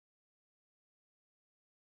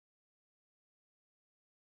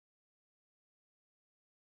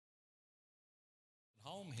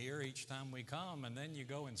home here each time we come, and then you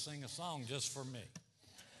go and sing a song just for me.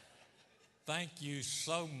 Thank you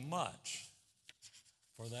so much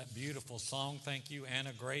for that beautiful song. Thank you,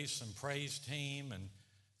 Anna Grace and praise team, and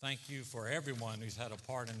thank you for everyone who's had a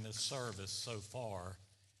part in this service so far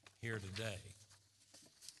here today.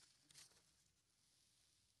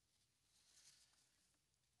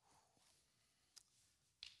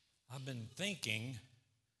 I've been thinking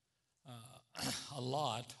a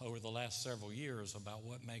lot over the last several years about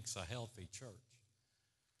what makes a healthy church.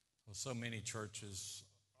 Well, so many churches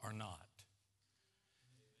are not.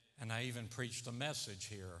 And I even preached a message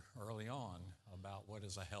here early on about what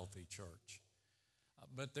is a healthy church.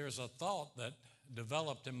 But there's a thought that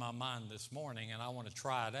developed in my mind this morning, and I want to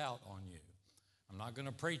try it out on you. I'm not going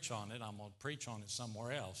to preach on it. I'm going to preach on it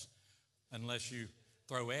somewhere else unless you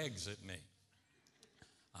throw eggs at me.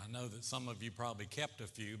 I know that some of you probably kept a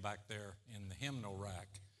few back there in the hymnal rack.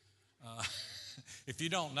 If you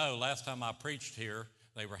don't know, last time I preached here,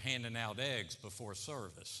 they were handing out eggs before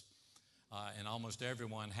service. And almost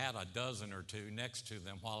everyone had a dozen or two next to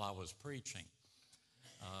them while I was preaching.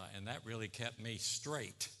 And that really kept me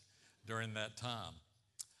straight during that time.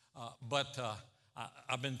 But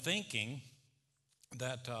I've been thinking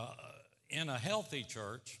that in a healthy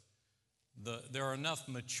church, there are enough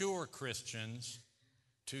mature Christians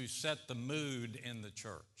to set the mood in the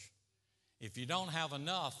church. If you don't have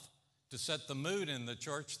enough to set the mood in the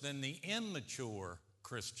church, then the immature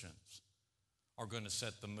Christians are going to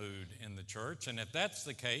set the mood in the church. And if that's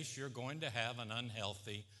the case, you're going to have an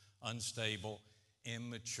unhealthy, unstable,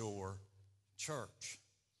 immature church.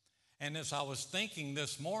 And as I was thinking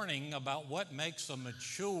this morning about what makes a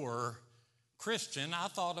mature Christian, I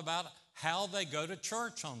thought about how they go to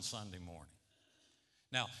church on Sunday morning.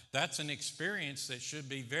 Now, that's an experience that should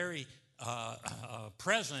be very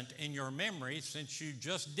present in your memory since you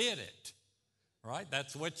just did it, right?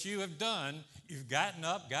 That's what you have done. You've gotten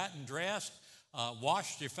up, gotten dressed,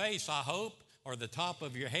 washed your face, I hope, or the top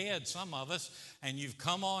of your head, some of us, and you've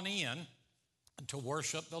come on in to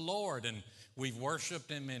worship the Lord. And we've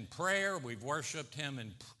worshiped Him in prayer. We've worshiped Him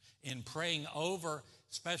in praying over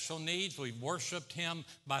special needs. We've worshiped Him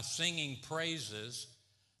by singing praises.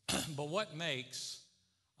 But what makes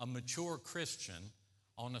a mature Christian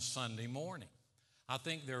on a Sunday morning? I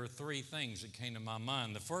think there are three things that came to my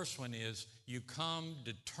mind. The first one is you come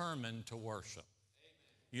determined to worship.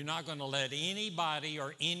 You're not going to let anybody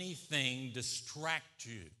or anything distract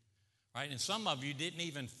you, right? And some of you didn't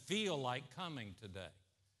even feel like coming today.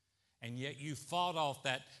 And yet you fought off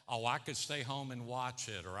that, I could stay home and watch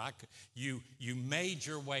it, or you made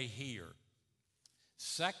your way here.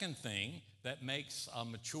 Second thing that makes a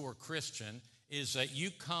mature Christian is that you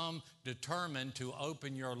come determined to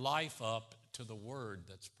open your life up to the Word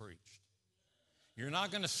that's preached. You're not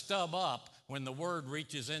going to stub up when the Word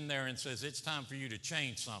reaches in there and says, it's time for you to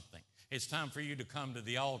change something. It's time for you to come to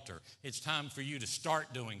the altar. It's time for you to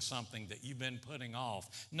start doing something that you've been putting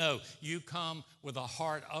off. No, you come with a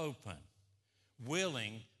heart open,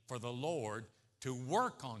 willing for the Lord to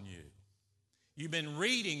work on you. You've been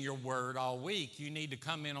reading your Word all week. You need to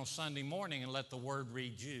come in on Sunday morning and let the Word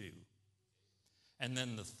read you. And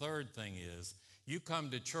then the third thing is, you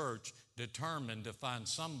come to church determined to find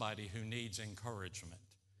somebody who needs encouragement,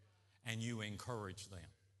 and you encourage them.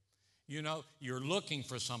 You know, you're looking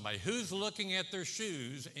for somebody. Who's looking at their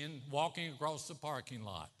shoes in walking across the parking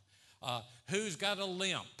lot? Who's got a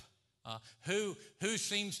limp? Who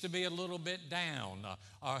seems to be a little bit down?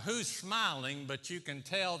 Who's smiling, but you can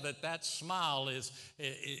tell that smile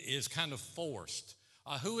is kind of forced?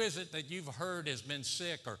 Who is it that you've heard has been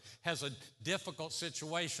sick or has a difficult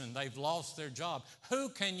situation? They've lost their job. Who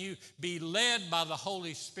can you be led by the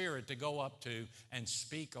Holy Spirit to go up to and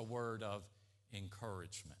speak a word of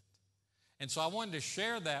encouragement? And so I wanted to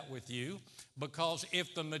share that with you because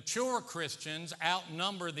if the mature Christians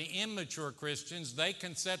outnumber the immature Christians, they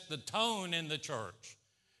can set the tone in the church,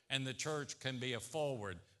 and the church can be a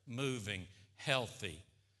forward-moving, healthy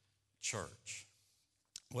church.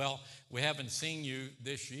 Well, we haven't seen you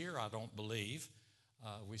this year, I don't believe.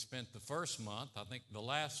 We spent the first month, I think the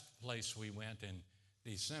last place we went in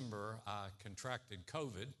December, I contracted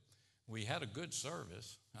COVID. We had a good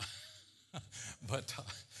service, but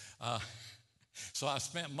so I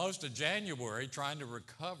spent most of January trying to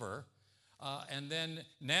recover. And then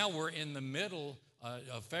now we're in the middle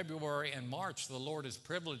of February and March. The Lord has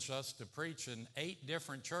privileged us to preach in 8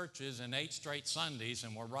 different churches in 8 straight Sundays,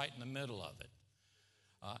 and we're right in the middle of it.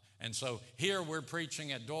 And so here we're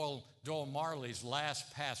preaching at Joel Marley's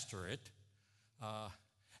last pastorate.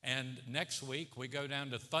 And next week we go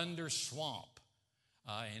down to Thunder Swamp.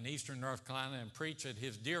 in eastern North Carolina and preach at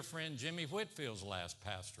his dear friend Jimmy Whitfield's last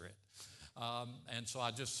pastorate. And so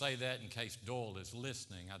I just say that in case Doyle is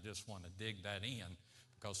listening. I just want to dig that in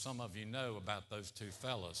because some of you know about those two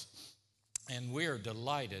fellas. And we're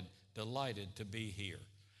delighted to be here.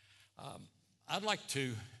 I'd like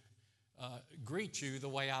to greet you the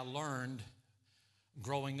way I learned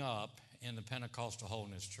growing up in the Pentecostal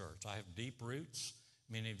Holiness Church. I have deep roots.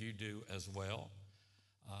 Many of you do as well.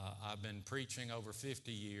 I've been preaching over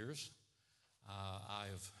 50 years.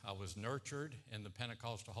 I was nurtured in the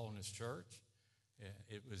Pentecostal Holiness Church.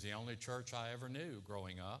 It was the only church I ever knew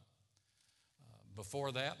growing up.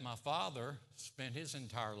 Before that, my father spent his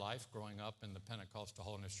entire life growing up in the Pentecostal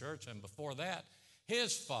Holiness Church, and before that,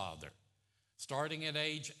 his father, starting at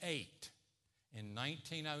age 8 in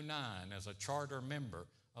 1909 as a charter member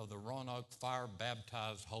of the Roanoke Fire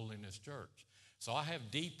Baptized Holiness Church. So I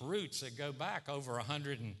have deep roots that go back over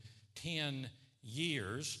 110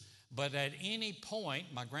 years. But at any point,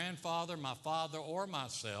 my grandfather, my father, or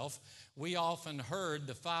myself, we often heard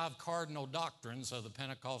the 5 cardinal doctrines of the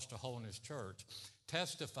Pentecostal Holiness Church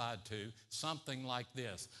testified to something like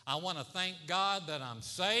this. I want to thank God that I'm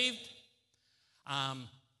saved, I'm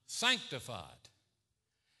sanctified.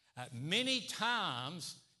 Many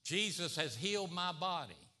times, Jesus has healed my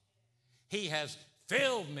body. He has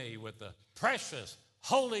filled me with the precious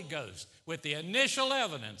Holy Ghost, with the initial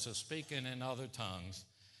evidence of speaking in other tongues.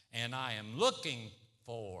 And I am looking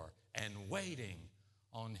for and waiting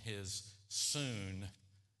on his soon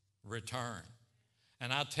return.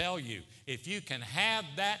 And I tell you, if you can have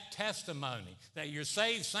that testimony that you're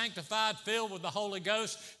saved, sanctified, filled with the Holy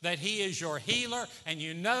Ghost, that he is your healer, and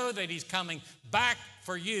you know that he's coming back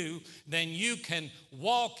for you, then you can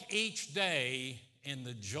walk each day in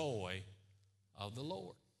the joy of the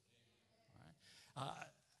Lord. All right?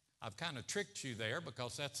 I've kind of tricked you there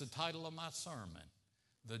because that's the title of my sermon.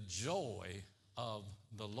 The joy of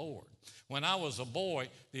the Lord. When I was a boy,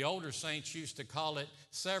 the older saints used to call it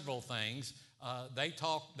several things. They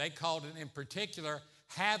called it in particular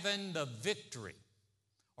having the victory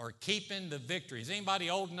or keeping the victory. Is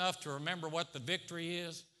anybody old enough to remember what the victory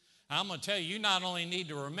is? I'm going to tell you, you not only need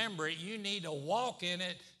to remember it, you need to walk in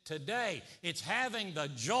it today. It's having the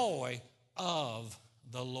joy of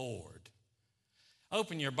the Lord.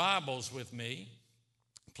 Open your Bibles with me,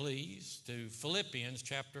 please, to Philippians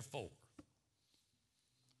chapter 4.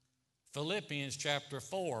 Philippians chapter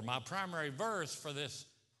 4. My primary verse for this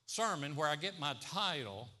sermon, where I get my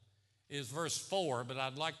title, is verse 4, but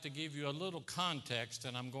I'd like to give you a little context,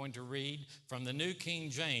 and I'm going to read from the New King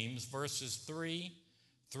James, verses 3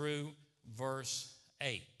 through verse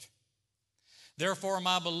 8. Therefore,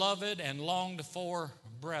 my beloved and longed for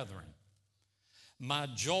brethren, my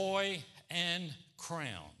joy and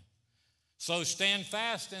crown. So stand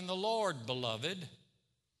fast in the Lord, beloved.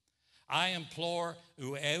 I implore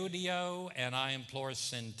Euodia and I implore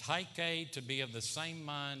Syntyche to be of the same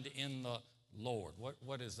mind in the Lord.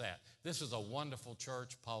 What is that? This is a wonderful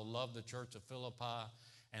church. Paul loved the church of Philippi,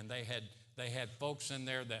 and they had folks in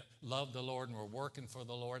there that loved the Lord and were working for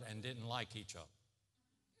the Lord and didn't like each other.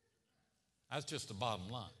 That's just the bottom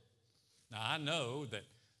line. Now, I know that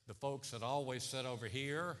the folks that always sit over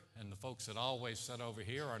here and the folks that always sit over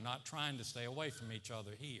here are not trying to stay away from each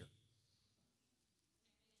other here.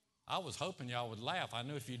 I was hoping y'all would laugh. I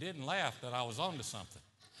knew if you didn't laugh that I was onto something.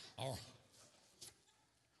 Oh.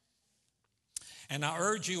 And I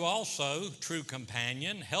urge you also, true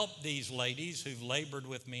companion, help these ladies who've labored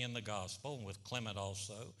with me in the gospel, and with Clement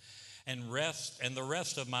also, and the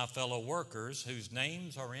rest of my fellow workers whose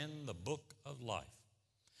names are in the book of life.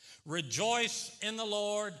 Rejoice in the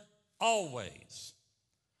Lord always.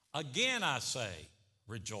 Again I say,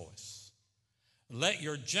 rejoice. Let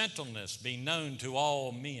your gentleness be known to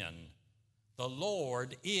all men. The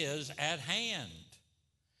Lord is at hand.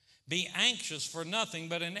 Be anxious for nothing,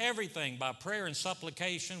 but in everything, by prayer and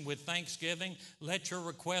supplication with thanksgiving, let your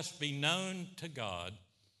requests be known to God,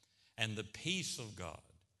 and the peace of God,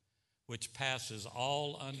 which passes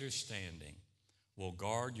all understanding, will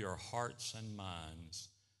guard your hearts and minds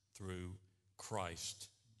through Christ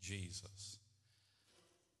Jesus.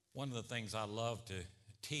 One of the things I love to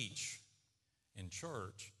teach in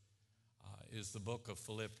church is the book of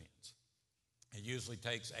Philippians. It usually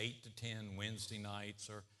takes 8 to 10 Wednesday nights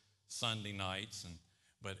or Sunday nights,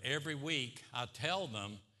 but every week I tell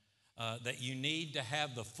them that you need to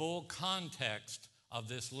have the full context of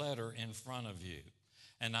this letter in front of you.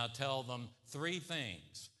 And I tell them 3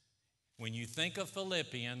 things. When you think of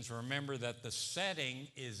Philippians, remember that the setting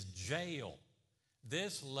is jail.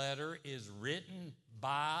 This letter is written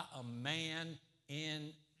by a man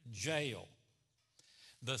in jail.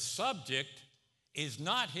 The subject is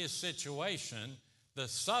not his situation. The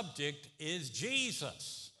subject is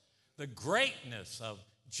Jesus, the greatness of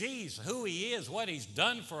Jesus, who he is, what he's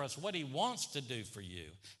done for us, what he wants to do for you,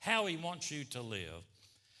 how he wants you to live.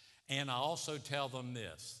 And I also tell them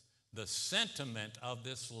this, the sentiment of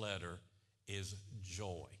this letter is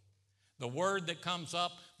joy. The word that comes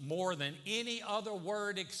up more than any other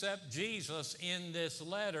word except Jesus in this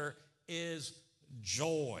letter is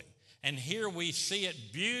joy. And here we see it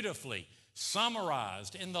beautifully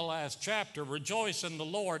summarized in the last chapter. Rejoice in the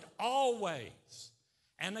Lord always.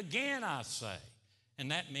 And again I say,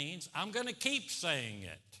 and that means I'm going to keep saying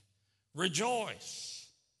it. Rejoice.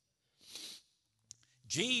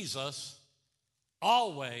 Jesus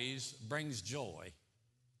always brings joy,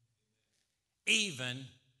 even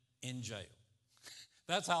in jail.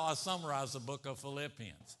 That's how I summarize the book of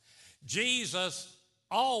Philippians. Jesus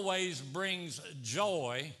always brings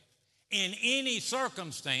joy in any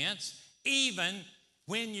circumstance, even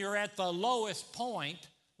when you're at the lowest point,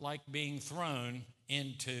 like being thrown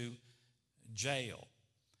into jail.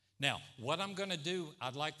 Now, what I'm going to do,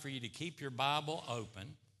 I'd like for you to keep your Bible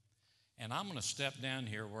open, and I'm going to step down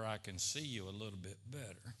here where I can see you a little bit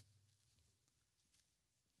better.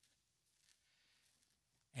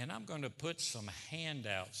 And I'm going to put some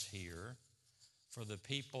handouts here for the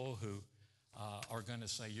people who are going to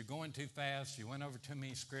say, you're going too fast, you went over too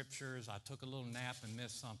many scriptures, I took a little nap and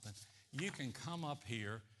missed something. You can come up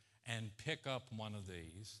here and pick up one of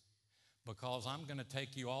these, because I'm going to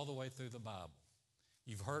take you all the way through the Bible.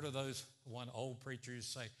 You've heard of those one old preacher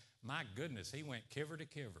used to say, my goodness, he went kiver to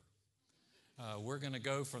kiver. We're going to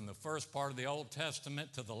go from the first part of the Old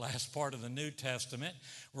Testament to the last part of the New Testament.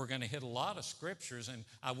 We're going to hit a lot of scriptures, and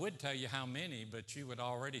I would tell you how many, but you would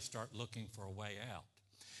already start looking for a way out.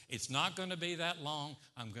 It's not going to be that long.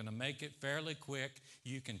 I'm going to make it fairly quick.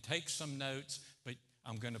 You can take some notes, but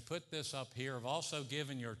I'm going to put this up here. I've also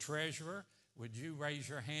given your treasurer. Would you raise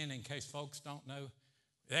your hand in case folks don't know?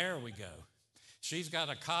 There we go. She's got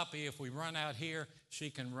a copy. If we run out here,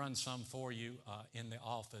 she can run some for you in the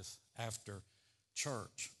office after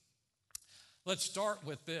church. Let's start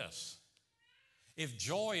with this. If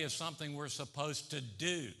joy is something we're supposed to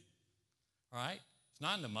do, right? It's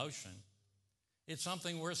not an emotion. It's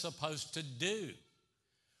something we're supposed to do.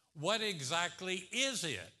 What exactly is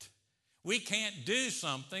it? We can't do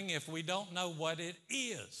something if we don't know what it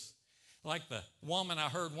is. Like the woman I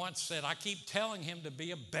heard once said, I keep telling him to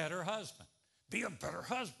be a better husband. Be a better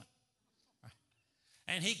husband.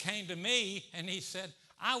 And he came to me and he said,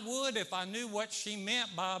 I would if I knew what she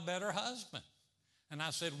meant by a better husband. And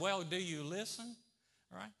I said, well, do you listen?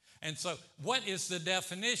 All right. And so what is the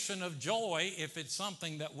definition of joy if it's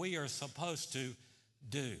something that we are supposed to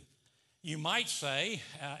do? You might say,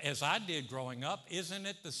 as I did growing up, isn't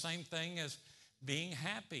it the same thing as being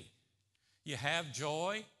happy? You have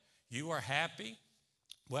joy, you are happy.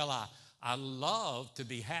 Well, I love to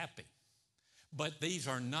be happy, but these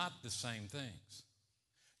are not the same things.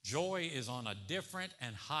 Joy is on a different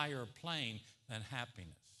and higher plane than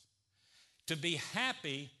happiness. To be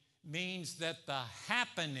happy means that the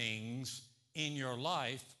happenings in your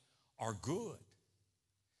life are good.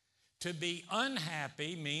 To be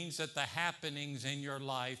unhappy means that the happenings in your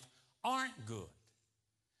life aren't good.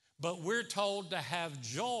 But we're told to have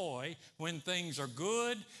joy when things are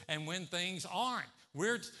good and when things aren't.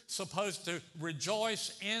 We're supposed to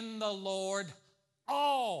rejoice in the Lord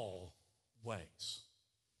always.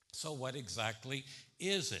 So what exactly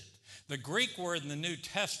is it? The Greek word in the New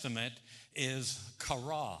Testament is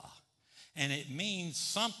chara, and it means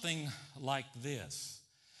something like this: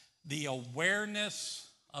 the awareness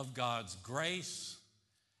of God's grace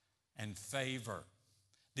and favor.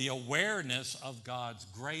 The awareness of God's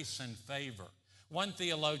grace and favor. One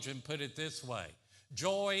theologian put it this way: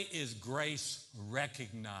 joy is grace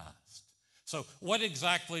recognized. So what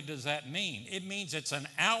exactly does that mean? It means it's an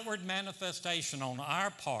outward manifestation on our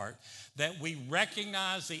part that we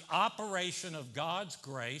recognize the operation of God's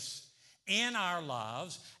grace in our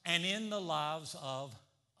lives and in the lives of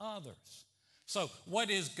others. So what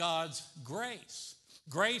is God's grace?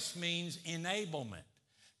 Grace means enablement.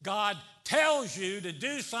 God tells you to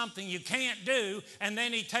do something you can't do, and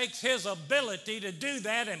then he takes his ability to do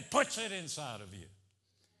that and puts it inside of you.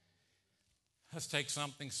 Let's take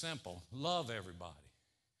something simple. Love everybody.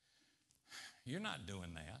 You're not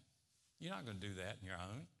doing that. You're not going to do that on your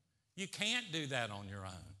own. You can't do that on your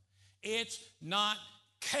own.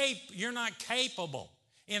 You're not capable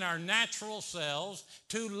in our natural selves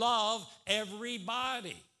to love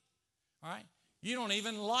everybody. All right? You don't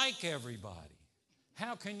even like everybody.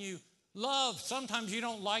 How can you love? Sometimes you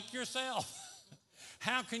don't like yourself.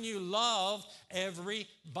 How can you love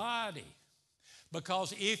everybody?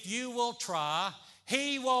 Because if you will try,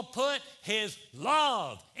 He will put His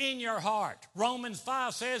love in your heart. Romans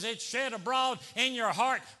 5 says it's shed abroad in your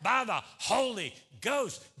heart by the Holy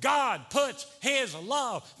Ghost. God puts His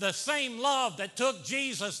love, the same love that took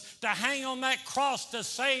Jesus to hang on that cross to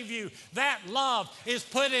save you. That love is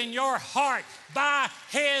put in your heart by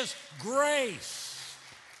His grace.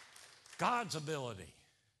 God's ability.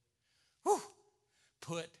 Whew,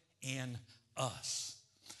 put in us.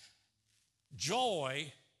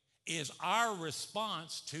 Joy is our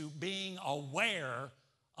response to being aware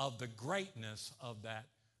of the greatness of that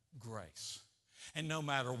grace. And no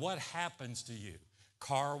matter what happens to you,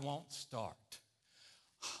 car won't start,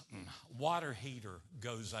 water heater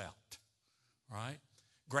goes out, right?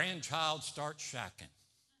 Grandchild starts shacking.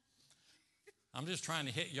 I'm just trying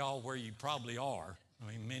to hit y'all where you probably are. I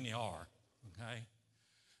mean, many are, okay?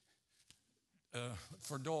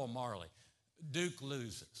 For Doyle Marley, Duke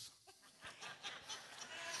loses.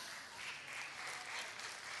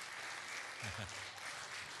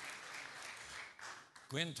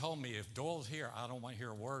 Gwen told me if Doyle's here, I don't want to hear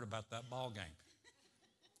a word about that ball game.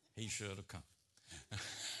 He should have come.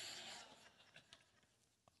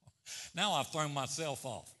 Now I've thrown myself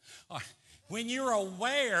off. All right. When you're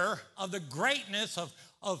aware of the greatness of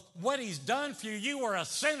what He's done for you, you were a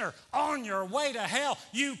sinner on your way to hell.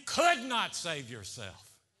 You could not save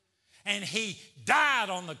yourself. And He died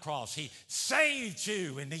on the cross. He saved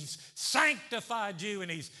you, and He's sanctified you,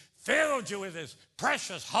 and He's filled you with His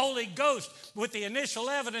precious Holy Ghost with the initial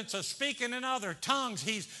evidence of speaking in other tongues.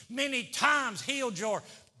 He's many times healed your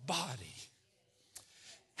body.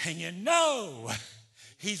 And you know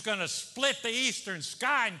He's going to split the eastern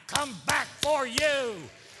sky and come back for you.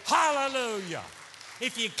 Hallelujah.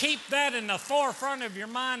 If you keep that in the forefront of your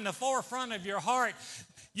mind, the forefront of your heart,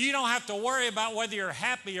 you don't have to worry about whether you're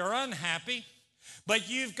happy or unhappy, but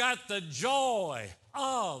you've got the joy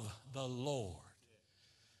of the Lord.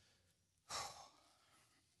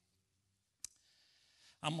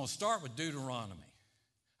 I'm going to start with Deuteronomy.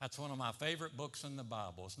 That's one of my favorite books in the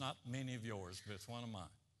Bible. It's not many of yours, but it's one of mine.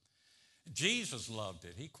 Jesus loved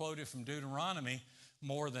it. He quoted from Deuteronomy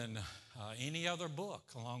more than any other book,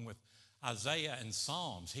 along with Isaiah and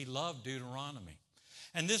Psalms. He loved Deuteronomy.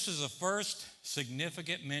 And this is the first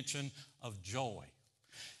significant mention of joy.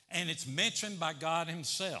 And it's mentioned by God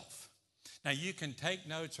Himself. Now, you can take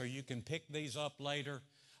notes or you can pick these up later.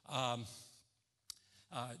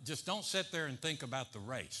 Just don't sit there and think about the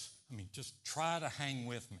race. I mean, just try to hang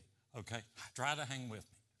with me, okay? Try to hang with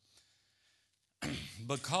me.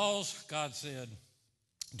 Because God said,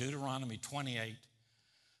 Deuteronomy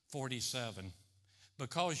 28:47,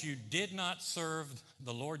 because you did not serve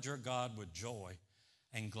the Lord your God with joy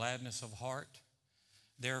and gladness of heart,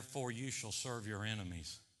 therefore you shall serve your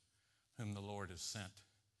enemies, whom the Lord has sent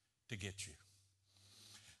to get you.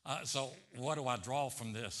 So what do I draw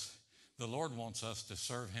from this? The Lord wants us to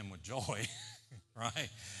serve Him with joy, right?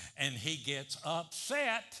 And He gets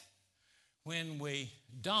upset when we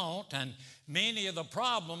don't. And many of the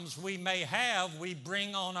problems we may have, we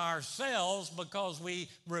bring on ourselves because we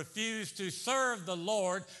refuse to serve the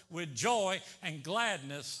Lord with joy and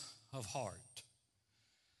gladness of heart.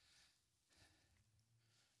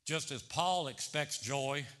 Just as Paul expects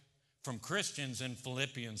joy from Christians in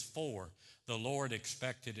Philippians 4, the Lord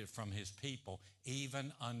expected it from His people,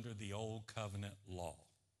 even under the old covenant law.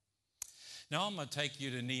 Now I'm going to take you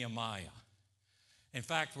to Nehemiah. In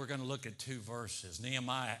fact, we're going to look at two verses.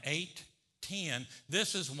 Nehemiah 8:10.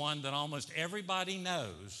 This is one that almost everybody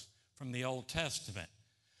knows from the Old Testament.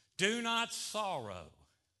 Do not sorrow,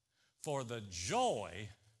 for the joy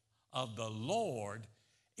of the Lord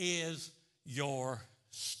is your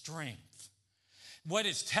strength. What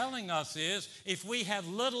it's telling us is if we have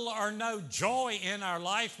little or no joy in our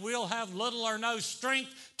life, we'll have little or no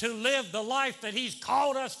strength to live the life that He's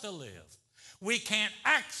called us to live. We can't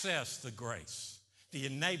access the grace, the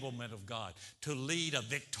enablement of God to lead a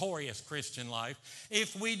victorious Christian life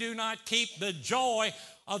if we do not keep the joy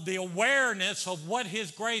of the awareness of what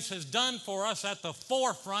His grace has done for us at the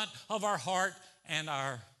forefront of our heart and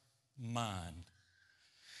our mind.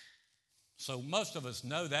 So most of us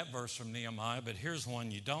know that verse from Nehemiah, but here's one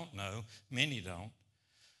you don't know, many don't,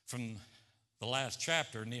 from the last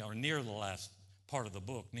chapter, or near the last part of the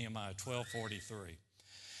book, Nehemiah 12:43.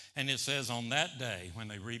 And it says, on that day when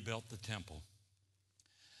they rebuilt the temple,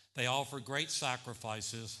 they offered great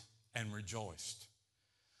sacrifices and rejoiced,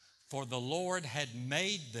 for the Lord had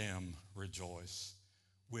made them rejoice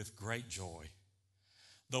with great joy.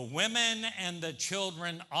 The women and the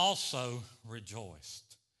children also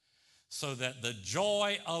rejoiced, so that the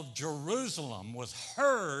joy of Jerusalem was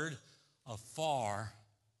heard afar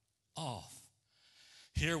off.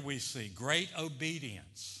 Here we see great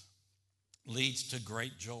obedience leads to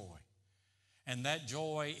great joy. And that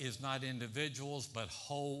joy is not individuals, but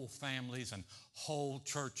whole families and whole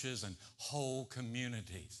churches and whole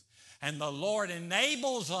communities. And the Lord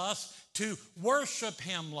enables us to worship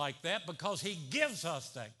Him like that because He gives us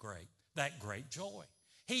that great joy.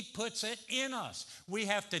 He puts it in us. We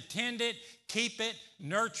have to tend it, keep it,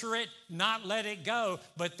 nurture it, not let it go.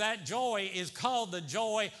 But that joy is called the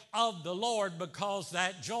joy of the Lord because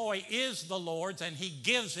that joy is the Lord's and He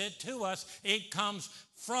gives it to us. It comes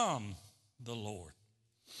from the Lord.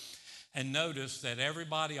 And notice that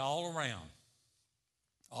everybody all around,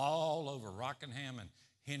 all over Rockingham and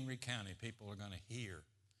Henry County, people are going to hear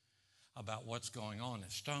about what's going on at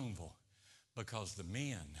Stoneville because the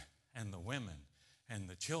men and the women and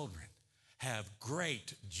the children have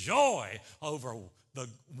great joy over the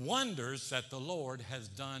wonders that the Lord has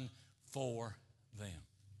done for them.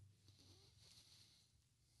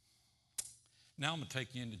 Now I'm going to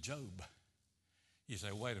take you into Job. You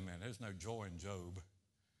say, wait a minute, there's no joy in Job.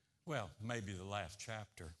 Well, maybe the last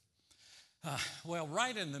chapter. Well,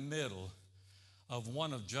 right in the middle of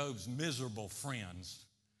one of Job's miserable friends,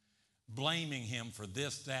 blaming him for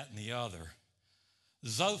this, that, and the other,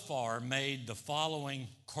 Zophar made the following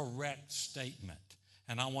correct statement,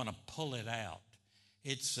 and I want to pull it out.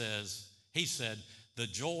 It says, he said, the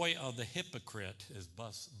joy of the hypocrite is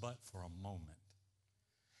but for a moment.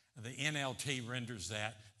 The NLT renders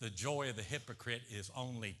that, the joy of the hypocrite is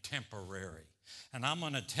only temporary. And I'm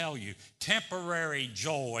going to tell you, temporary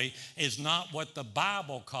joy is not what the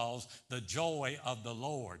Bible calls the joy of the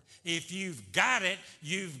Lord. If you've got it,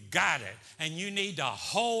 you've got it. And you need to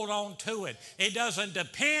hold on to it. It doesn't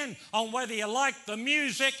depend on whether you like the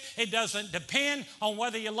music. It doesn't depend on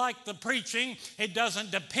whether you like the preaching. It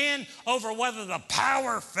doesn't depend over whether the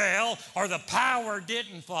power fell or the power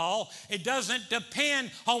didn't fall. It doesn't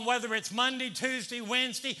depend on whether it's Monday, Tuesday,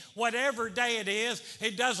 Wednesday, whatever day it is.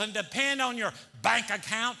 It doesn't depend on your bank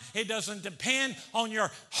account. It doesn't depend on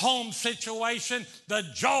your home situation. The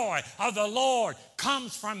joy of the Lord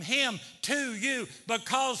comes from Him to you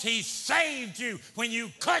because He saved you when you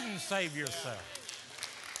couldn't save yourself.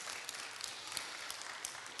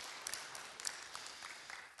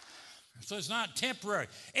 So it's not temporary.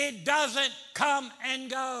 It doesn't come and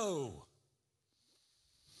go.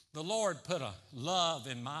 The Lord put a love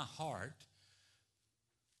in my heart.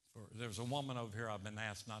 There's a woman over here I've been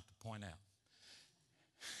asked not to point out.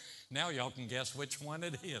 Now y'all can guess which one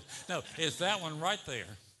it is. No, it's that one right there.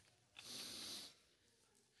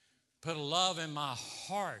 Put a love in my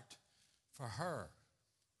heart for her,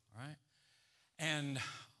 right? And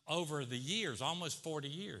over the years, almost 40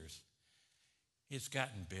 years, it's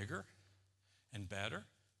gotten bigger and better.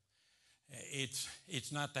 It's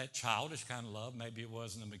not that childish kind of love. Maybe it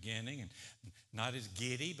was in the beginning, and not as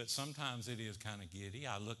giddy, but sometimes it is kind of giddy.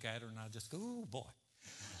 I look at her and I just go, ooh, boy.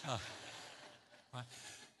 Right?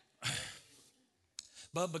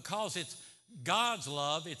 But because it's God's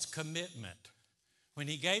love, it's commitment. When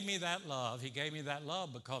He gave me that love, He gave me that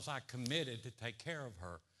love because I committed to take care of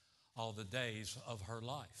her all the days of her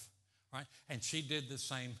life, right? And she did the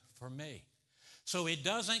same for me. So it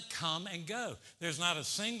doesn't come and go. There's not a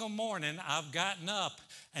single morning I've gotten up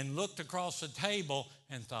and looked across the table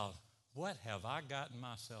and thought, what have I gotten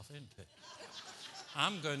myself into?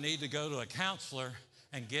 I'm going to need to go to a counselor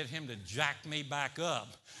and get him to jack me back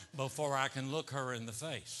up before I can look her in the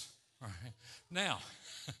face. All right? Now,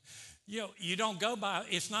 you don't go by,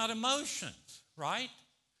 it's not emotions, right?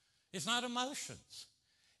 It's not emotions.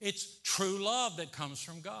 It's true love that comes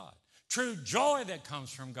from God. True joy that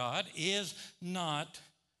comes from God is not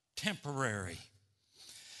temporary.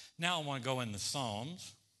 Now I want to go in the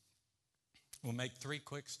Psalms. We'll make 3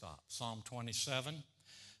 quick stops. Psalm 27,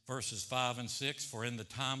 verses 5 and 6, for in the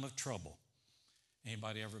time of trouble.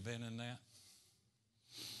 Anybody ever been in that?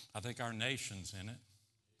 I think our nation's in it.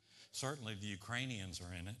 Certainly the Ukrainians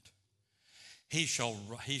are in it. He shall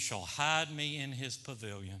hide me in His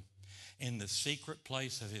pavilion. In the secret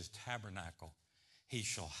place of His tabernacle, He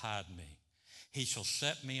shall hide me. He shall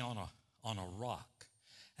set me on a rock.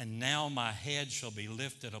 And now my head shall be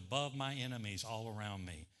lifted above my enemies all around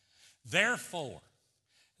me. Therefore,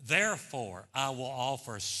 I will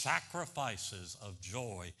offer sacrifices of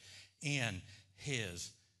joy in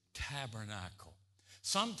His tabernacle.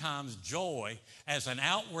 Sometimes joy as an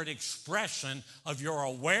outward expression of your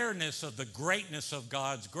awareness of the greatness of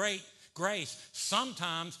God's grace.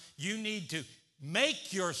 Sometimes you need to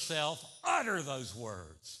make yourself utter those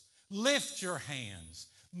words. Lift your hands.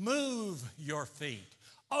 Move your feet.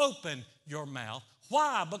 Open your mouth.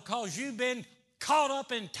 Why? Because you've been caught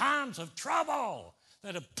up in times of trouble.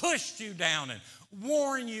 that have pushed you down and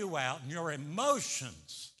worn you out, and your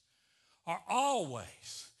emotions are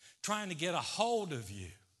always trying to get a hold of you.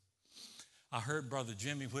 I heard Brother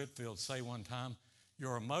Jimmy Whitfield say one time,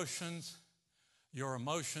 your emotions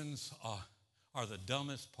are the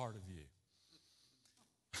dumbest part of you.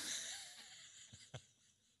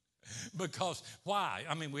 Because why?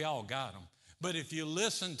 I mean, we all got them. But if you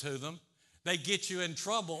listen to them, they get you in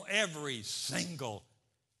trouble every single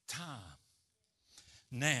time.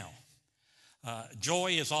 Now,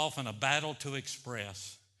 joy is often a battle to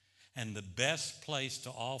express, and the best place to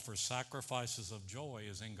offer sacrifices of joy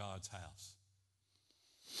is in God's house.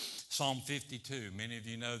 Psalm 52, many of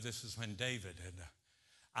you know this is when David had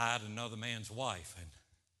eyed another man's wife and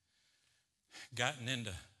gotten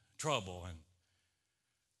into trouble and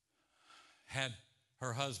had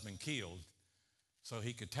her husband killed so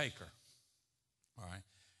he could take her. All right.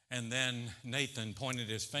 And then Nathan pointed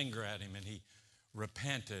his finger at him and he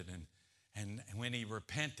repented. And when he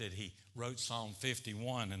repented, he wrote Psalm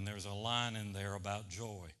 51, and there's a line in there about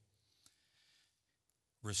joy.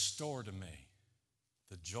 Restore to me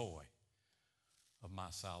the joy of my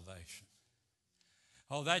salvation.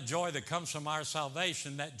 Oh, that joy that comes from our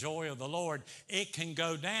salvation, that joy of the Lord, it can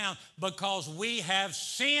go down because we have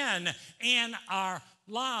sin in our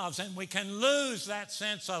lives, and we can lose that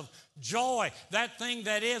sense of joy, that thing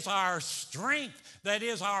that is our strength, that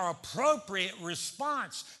is our appropriate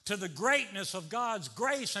response to the greatness of God's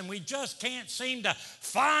grace, and we just can't seem to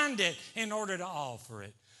find it in order to offer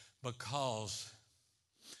it because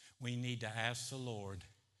we need to ask the Lord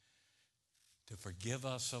to forgive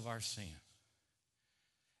us of our sin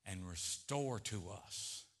and restore to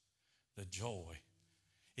us the joy.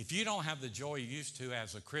 If you don't have the joy you used to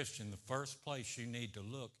as a Christian, the first place you need to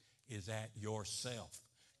look is at yourself.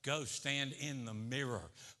 Go stand in the mirror.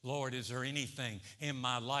 Lord, is there anything in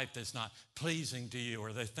my life that's not pleasing to you?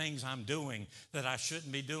 Or the things I'm doing that I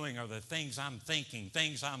shouldn't be doing? Or the things I'm thinking,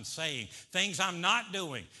 things I'm saying, things I'm not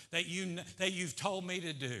doing that you've told me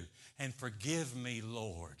to do? And forgive me,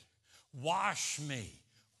 Lord. Wash me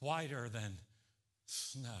whiter than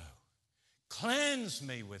snow. Cleanse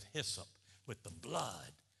me with hyssop, with the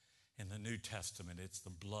blood. In the New Testament, it's the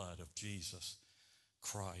blood of Jesus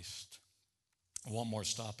Christ. One more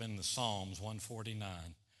stop in the Psalms, 149.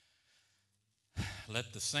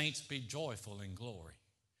 Let the saints be joyful in glory.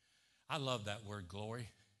 I love that word glory.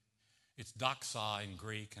 It's doxa in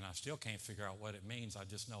Greek, and I still can't figure out what it means. I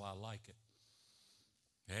just know I like it.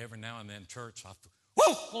 Every now and then, church,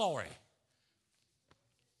 woo, glory.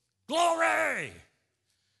 Glory.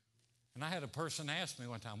 And I had a person ask me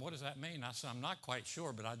one time, what does that mean? I said, I'm not quite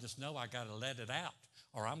sure, but I just know I got to let it out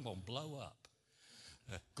or I'm going to blow up.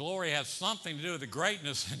 Glory has something to do with the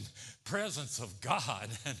greatness and presence of God.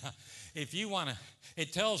 And if you want to,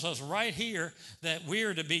 it tells us right here that we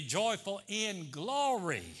are to be joyful in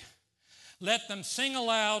glory. Let them sing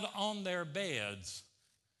aloud on their beds.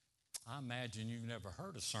 I imagine you've never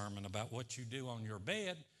heard a sermon about what you do on your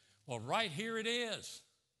bed. Well, right here it is.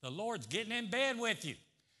 The Lord's getting in bed with you,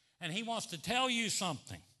 and he wants to tell you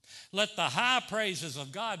something. Let the high praises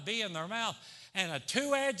of God be in their mouth and a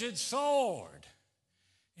two-edged sword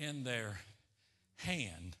in their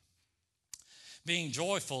hand. Being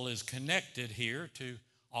joyful is connected here to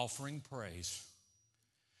offering praise,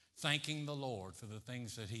 thanking the Lord for the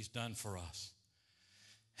things that he's done for us.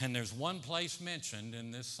 And there's one place mentioned in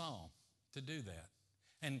this psalm to do that.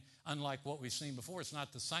 And unlike what we've seen before, it's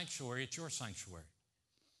not the sanctuary, it's your sanctuary.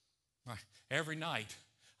 Right? Every night,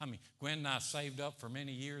 Gwen and I saved up for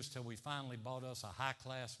many years till we finally bought us a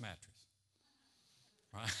high-class mattress.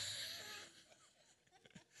 Right?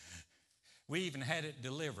 We even had it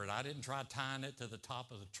delivered. I didn't try tying it to the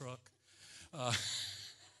top of the truck.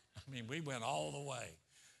 We went all the way.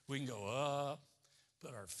 We can go up,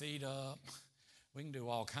 put our feet up. We can do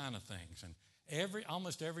all kind of things. And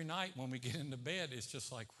almost every night when we get into bed, it's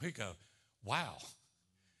just like we go, wow,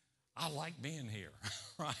 I like being here,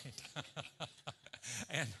 right?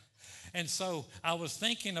 and so I was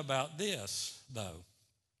thinking about this, though.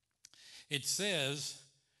 It says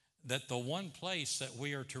that the one place that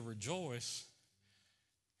we are to rejoice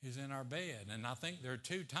is in our bed. And I think there are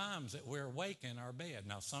two times that we're awake in our bed.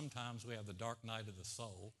 Now, sometimes we have the dark night of the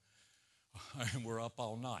soul, and we're up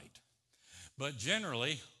all night. But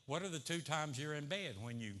generally, what are the two times you're in bed?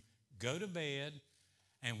 When you go to bed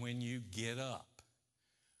and when you get up.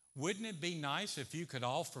 Wouldn't it be nice if you could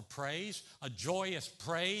offer praise, a joyous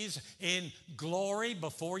praise in glory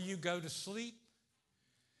before you go to sleep?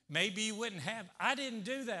 Maybe you wouldn't have. I didn't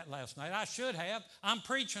do that last night. I should have. I'm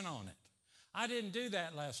preaching on it. I didn't do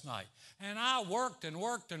that last night. And I worked and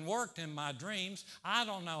worked and worked in my dreams. I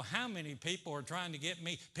don't know how many people are trying to get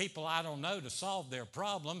me, people I don't know, to solve their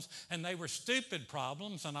problems. And they were stupid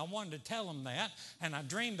problems, and I wanted to tell them that. And I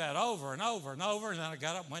dreamed that over and over and over. And then I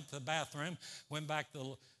got up, went to the bathroom, went back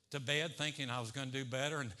to bed thinking I was going to do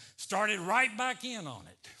better, and started right back in on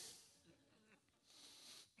it.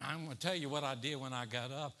 I'm going to tell you what I did when I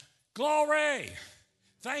got up. Glory!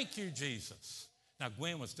 Thank you, Jesus. Now,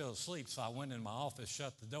 Gwen was still asleep, so I went in my office,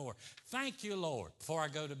 shut the door. Thank you, Lord. Before I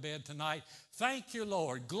go to bed tonight, thank you,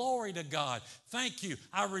 Lord. Glory to God. Thank you.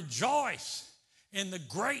 I rejoice in the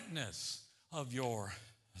greatness of your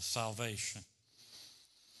salvation.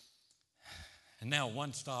 And now,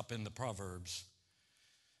 one stop in the Proverbs.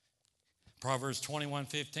 Proverbs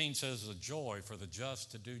 21:15 says, "The joy for the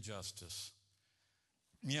just to do justice."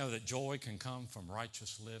 You know that joy can come from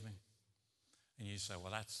righteous living. And you say,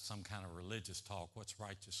 well, that's some kind of religious talk. What's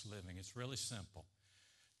righteous living? It's really simple.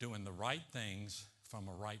 Doing the right things from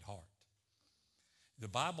a right heart. The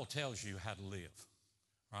Bible tells you how to live,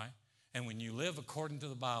 right? And when you live according to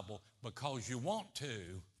the Bible because you want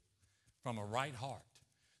to from a right heart.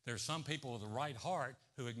 There's some people with a right heart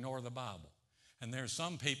who ignore the Bible. And there's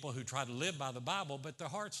some people who try to live by the Bible, but their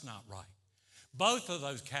heart's not right. Both of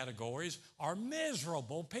those categories are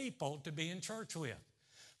miserable people to be in church with.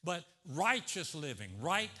 But righteous living,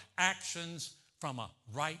 right actions from a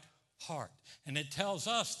right heart. And it tells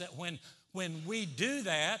us that when we do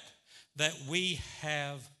that we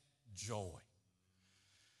have joy.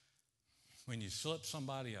 When you slip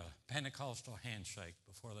somebody a Pentecostal handshake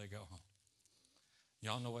before they go home.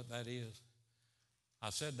 Y'all know what that is? I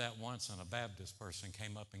said that once, and a Baptist person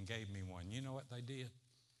came up and gave me one. You know what they did?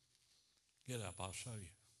 Get up, I'll show you.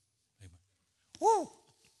 They went, woo!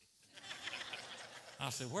 I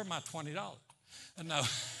said, where's my $20? No.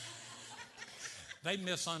 They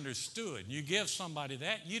misunderstood. You give somebody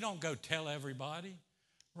that, you don't go tell everybody,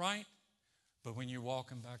 right? But when you're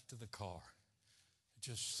walking back to the car, it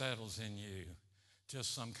just settles in you,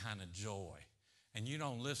 just some kind of joy. And you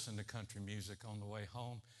don't listen to country music on the way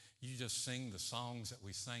home. You just sing the songs that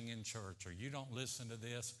we sing in church, or you don't listen to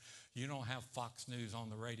this. You don't have Fox News on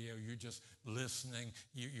the radio. You're just listening.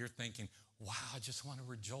 You're thinking, wow, I just want to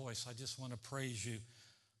rejoice. I just want to praise you,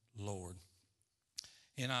 Lord.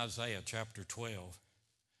 In Isaiah chapter 12,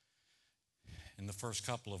 in the first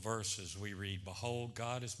couple of verses, we read, "Behold,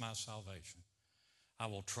 God is my salvation. I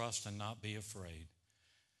will trust and not be afraid.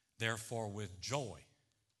 Therefore, with joy,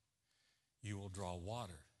 you will draw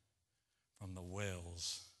water from the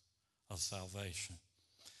wells of salvation."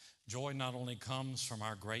 Joy not only comes from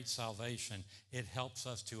our great salvation, it helps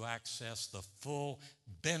us to access the full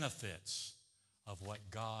benefits of what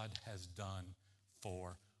God has done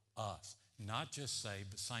for us. Not just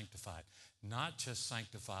saved, but sanctified. Not just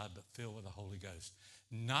sanctified, but filled with the Holy Ghost.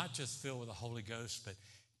 Not just filled with the Holy Ghost, but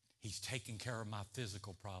He's taking care of my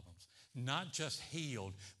physical problems. Not just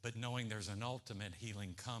healed, but knowing there's an ultimate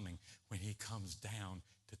healing coming when He comes down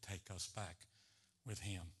to take us back with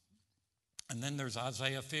Him. And then there's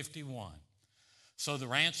Isaiah 51. "So the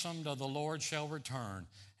ransomed of the Lord shall return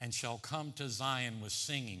and shall come to Zion with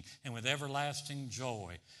singing, and with everlasting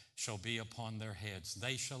joy shall be upon their heads.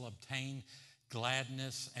 They shall obtain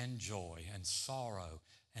gladness and joy, and sorrow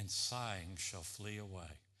and sighing shall flee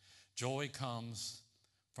away." Joy comes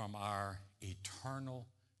from our eternal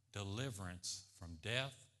deliverance from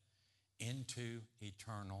death into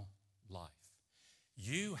eternal life.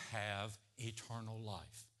 You have eternal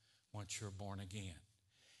life once you're born again.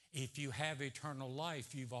 If you have eternal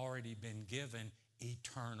life, you've already been given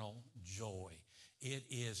eternal joy. It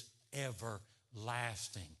is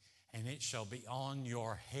everlasting, and it shall be on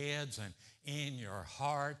your heads and in your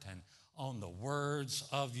heart and on the words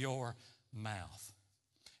of your mouth.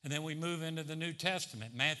 And then we move into the New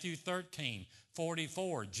Testament. Matthew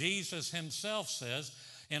 13:44. Jesus Himself says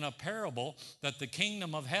in a parable that the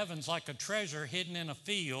kingdom of heaven's like a treasure hidden in a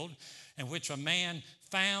field, in which a man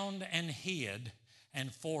found and hid,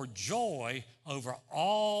 and for joy over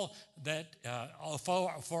all that,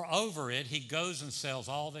 for over it, he goes and sells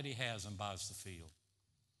all that he has and buys the field.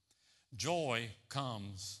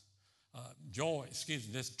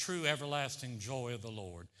 This true everlasting joy of the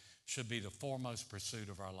Lord should be the foremost pursuit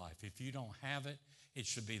of our life. If you don't have it, it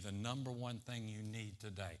should be the number one thing you need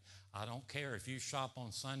today. I don't care if you shop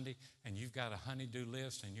on Sunday and you've got a honey-do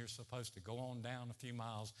list and you're supposed to go on down a few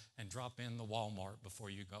miles and drop in the Walmart before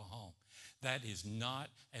you go home. That is not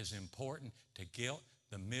as important to get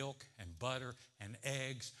the milk and butter and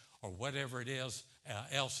eggs or whatever it is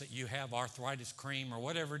else that you have, arthritis cream or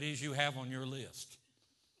whatever it is you have on your list.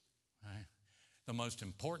 Right? The most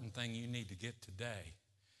important thing you need to get today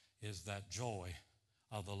is that joy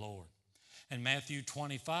of the Lord. In Matthew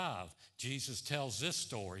 25, Jesus tells this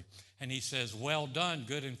story, and he says, "Well done,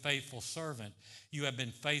 good and faithful servant. You have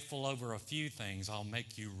been faithful over a few things. I'll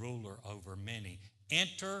make you ruler over many.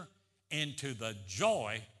 Enter into the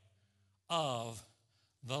joy of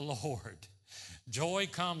the Lord." Joy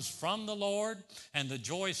comes from the Lord, and the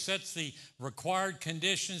joy sets the required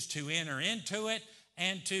conditions to enter into it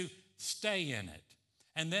and to stay in it.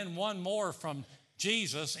 And then one more from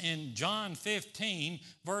Jesus in John 15,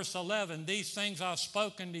 verse 11. "These things I've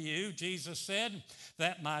spoken to you," Jesus said,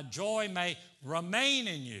 "that my joy may remain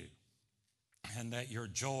in you, and that your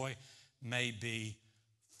joy may be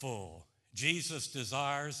full." Jesus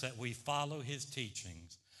desires that we follow his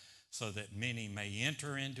teachings so that many may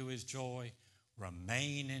enter into his joy,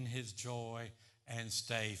 remain in his joy, and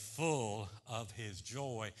stay full of his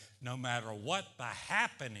joy, no matter what the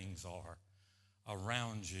happenings are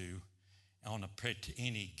around you on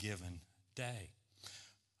any given day.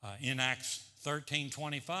 In Acts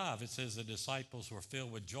 13:25, it says the disciples were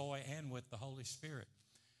filled with joy and with the Holy Spirit.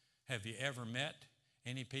 Have you ever met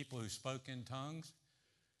any people who spoke in tongues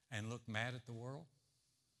and looked mad at the world?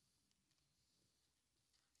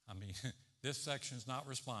 I mean, this section's not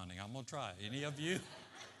responding. I'm going to try. Any of you?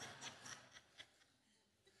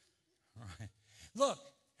 All right. Look,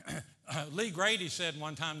 Lee Grady said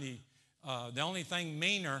one time the only thing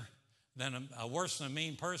meaner than worse than a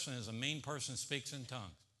mean person is a mean person speaks in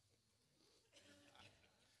tongues.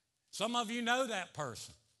 Some of you know that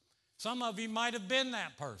person. Some of you might have been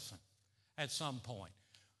that person at some point.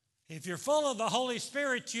 If you're full of the Holy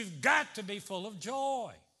Spirit, you've got to be full of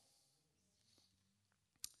joy.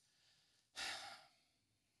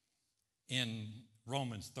 In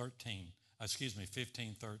Romans 15:13.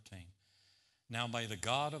 "Now may the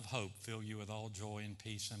God of hope fill you with all joy and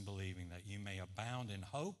peace in believing, that you may abound in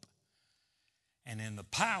hope and in the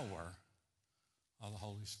power of the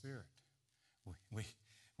Holy Spirit."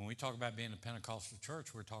 When we talk about being a Pentecostal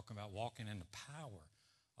church, we're talking about walking in the power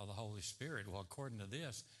of the Holy Spirit. Well, according to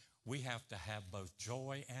this, we have to have both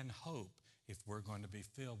joy and hope if we're going to be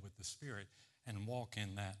filled with the Spirit and walk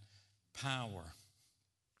in that power.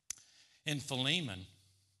 In Philemon,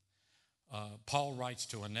 Paul writes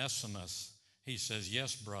to Onesimus, he says,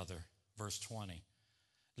 "Yes, brother," verse 20,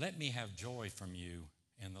 "let me have joy from you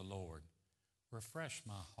in the Lord. Refresh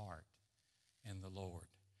my heart in the Lord."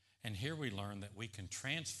 And here we learn that we can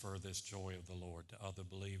transfer this joy of the Lord to other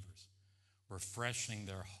believers, refreshing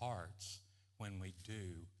their hearts when we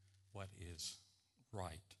do what is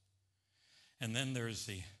right. And then there's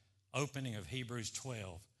the opening of Hebrews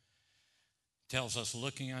 12. Tells us,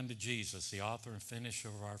 "Looking unto Jesus, the author and finisher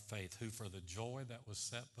of our faith, who for the joy that was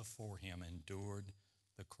set before him endured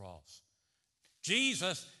the cross."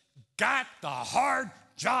 Jesus got the hard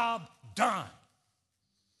job done.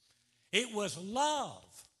 It was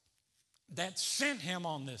love that sent him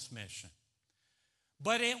on this mission.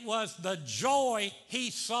 But it was the joy he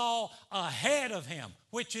saw ahead of him,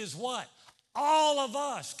 which is what? All of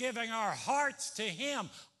us giving our hearts to him.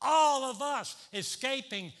 All of us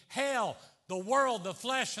escaping hell, the world, the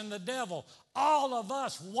flesh, and the devil. All of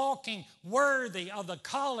us walking worthy of the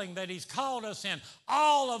calling that he's called us in.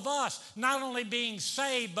 All of us not only being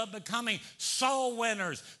saved, but becoming soul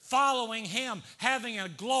winners, following him, having a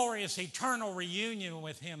glorious eternal reunion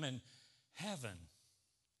with him in heaven.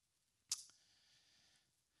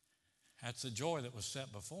 That's the joy that was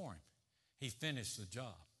set before him. He finished the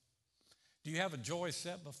job. Do you have a joy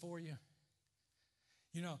set before you?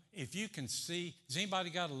 You know, if you can see, has anybody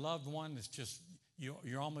got a loved one that's just,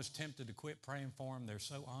 you're almost tempted to quit praying for them? They're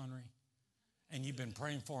so ornery. And you've been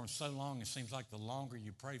praying for them so long, it seems like the longer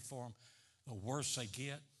you pray for them, the worse they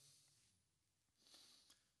get.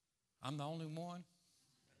 I'm the only one?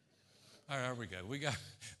 All right, there we go.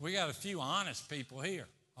 We got a few honest people here.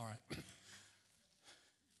 All right.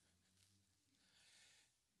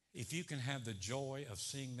 If you can have the joy of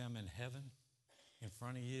seeing them in heaven in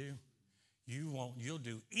front of you, you'll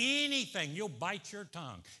do anything. You'll bite your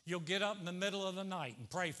tongue. You'll get up in the middle of the night and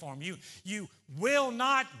pray for them. You will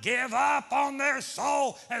not give up on their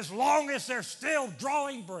soul as long as they're still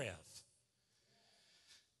drawing breath.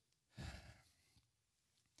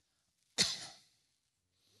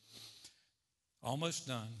 Almost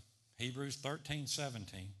done. Hebrews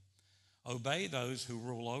 13:17. "Obey those who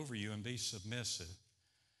rule over you and be submissive,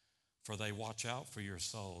 for they watch out for your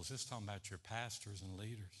souls." This is talking about your pastors and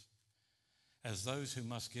leaders. "As those who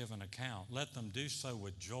must give an account, let them do so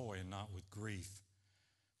with joy and not with grief,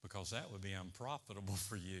 because that would be unprofitable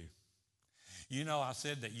for you." You know, I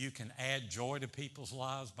said that you can add joy to people's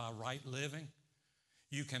lives by right living.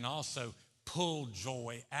 You can also pull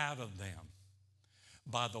joy out of them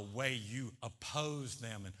by the way you oppose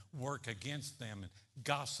them and work against them and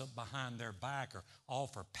gossip behind their back or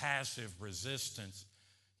offer passive resistance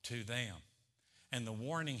to them. And the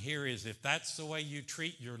warning here is if that's the way you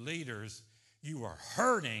treat your leaders, you are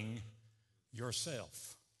hurting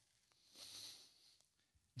yourself.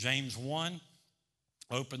 James 1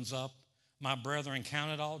 opens up, my brethren,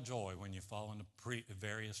 count it all joy when you fall into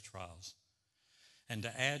various trials. And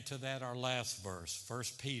to add to that our last verse, 1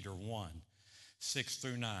 Peter 1, 6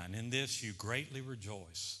 through 9. In this you greatly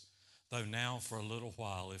rejoice, though now for a little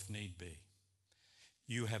while, if need be.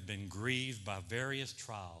 You have been grieved by various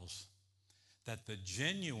trials, that the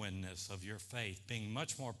genuineness of your faith, being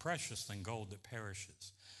much more precious than gold that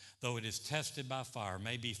perishes, though it is tested by fire,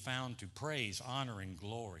 may be found to praise, honor, and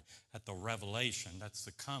glory at the revelation, that's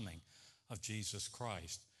the coming of Jesus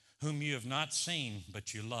Christ, whom you have not seen,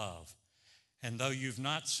 but you love. And though you've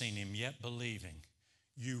not seen him, yet believing,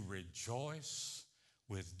 you rejoice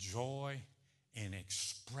with joy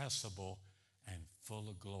inexpressible and full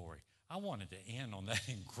of glory. I wanted to end on that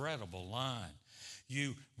incredible line.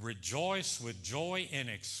 You rejoice with joy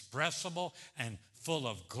inexpressible and full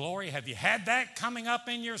of glory. Have you had that coming up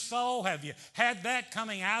in your soul? Have you had that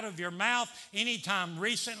coming out of your mouth anytime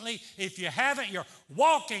recently? If you haven't, you're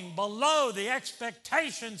walking below the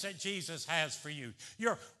expectations that Jesus has for you.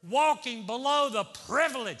 You're walking below the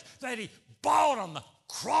privilege that he bought on the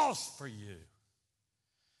cross for you.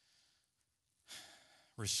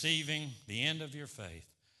 Receiving the end of your faith,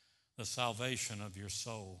 the salvation of your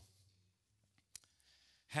soul.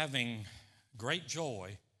 Having great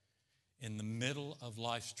joy in the middle of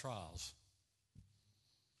life's trials.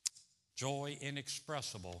 Joy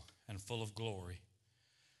inexpressible and full of glory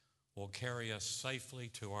will carry us safely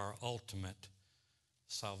to our ultimate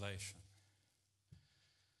salvation.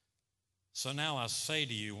 So now I say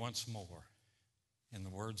to you once more, in the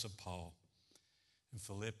words of Paul in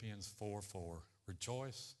Philippians 4:4,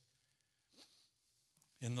 rejoice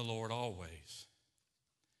in the Lord always.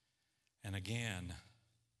 And again,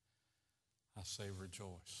 I say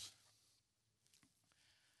rejoice.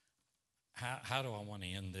 How do I want to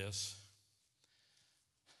end this?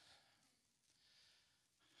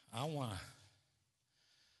 I want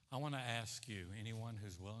to ask you, anyone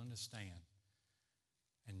who's willing to stand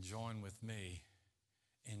and join with me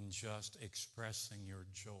in just expressing your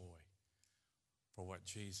joy for what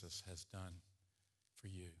Jesus has done for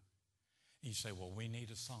you. You say, well, we need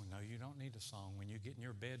a song. No, you don't need a song. When you get in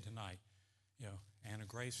your bed tonight, Anna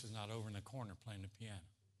Grace is not over in the corner playing the piano,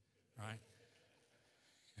 right?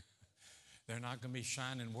 They're not going to be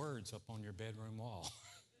shining words up on your bedroom wall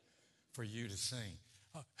for you to sing.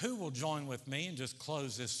 Who will join with me and just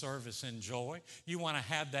close this service in joy? You want to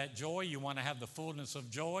have that joy. You want to have the fullness of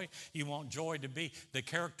joy. You want joy to be the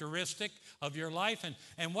characteristic of your life.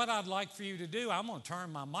 And what I'd like for you to do, I'm going to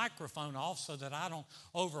turn my microphone off so that I don't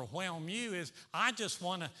overwhelm you, is I just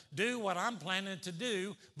want to do what I'm planning to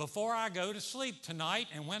do before I go to sleep tonight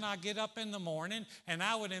and when I get up in the morning. And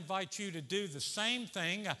I would invite you to do the same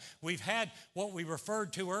thing. We've had what we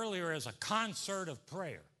referred to earlier as a concert of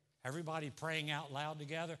prayer. Everybody praying out loud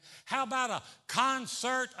together. How about a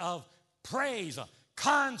concert of praise, a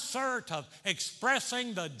concert of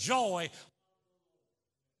expressing the joy?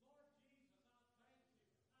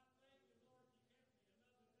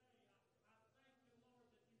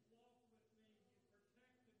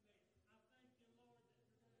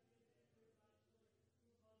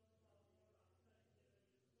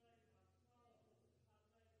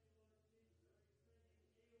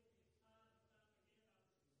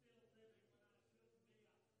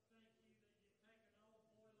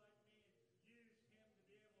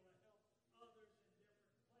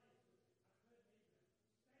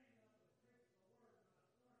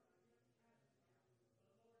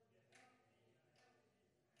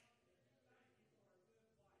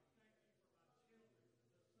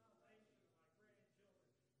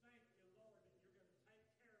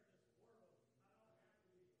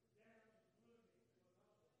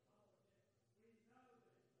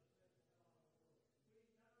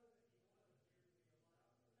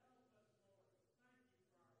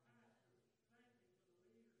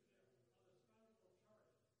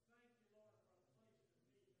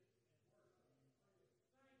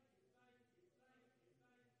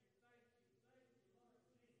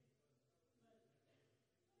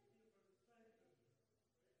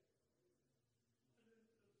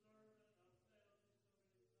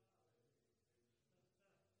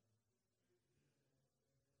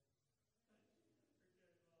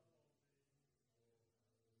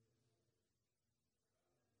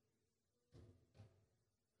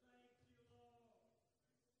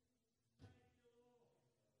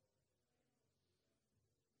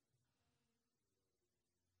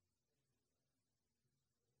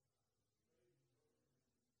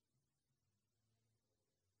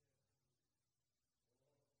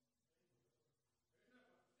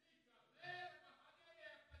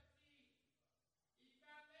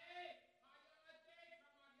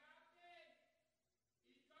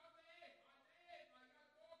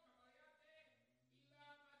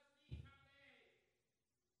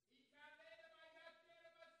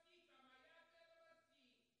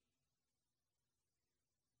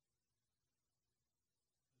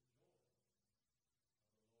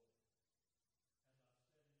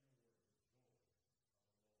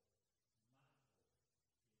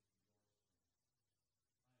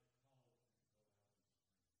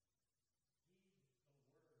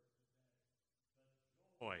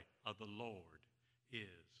 joy of the Lord is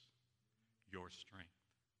your strength.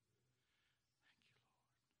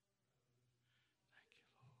 Thank you,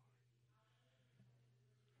 Lord.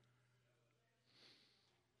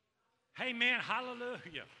 Thank you, Lord. Amen.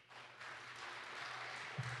 Hallelujah.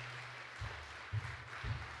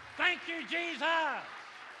 Thank you, Jesus.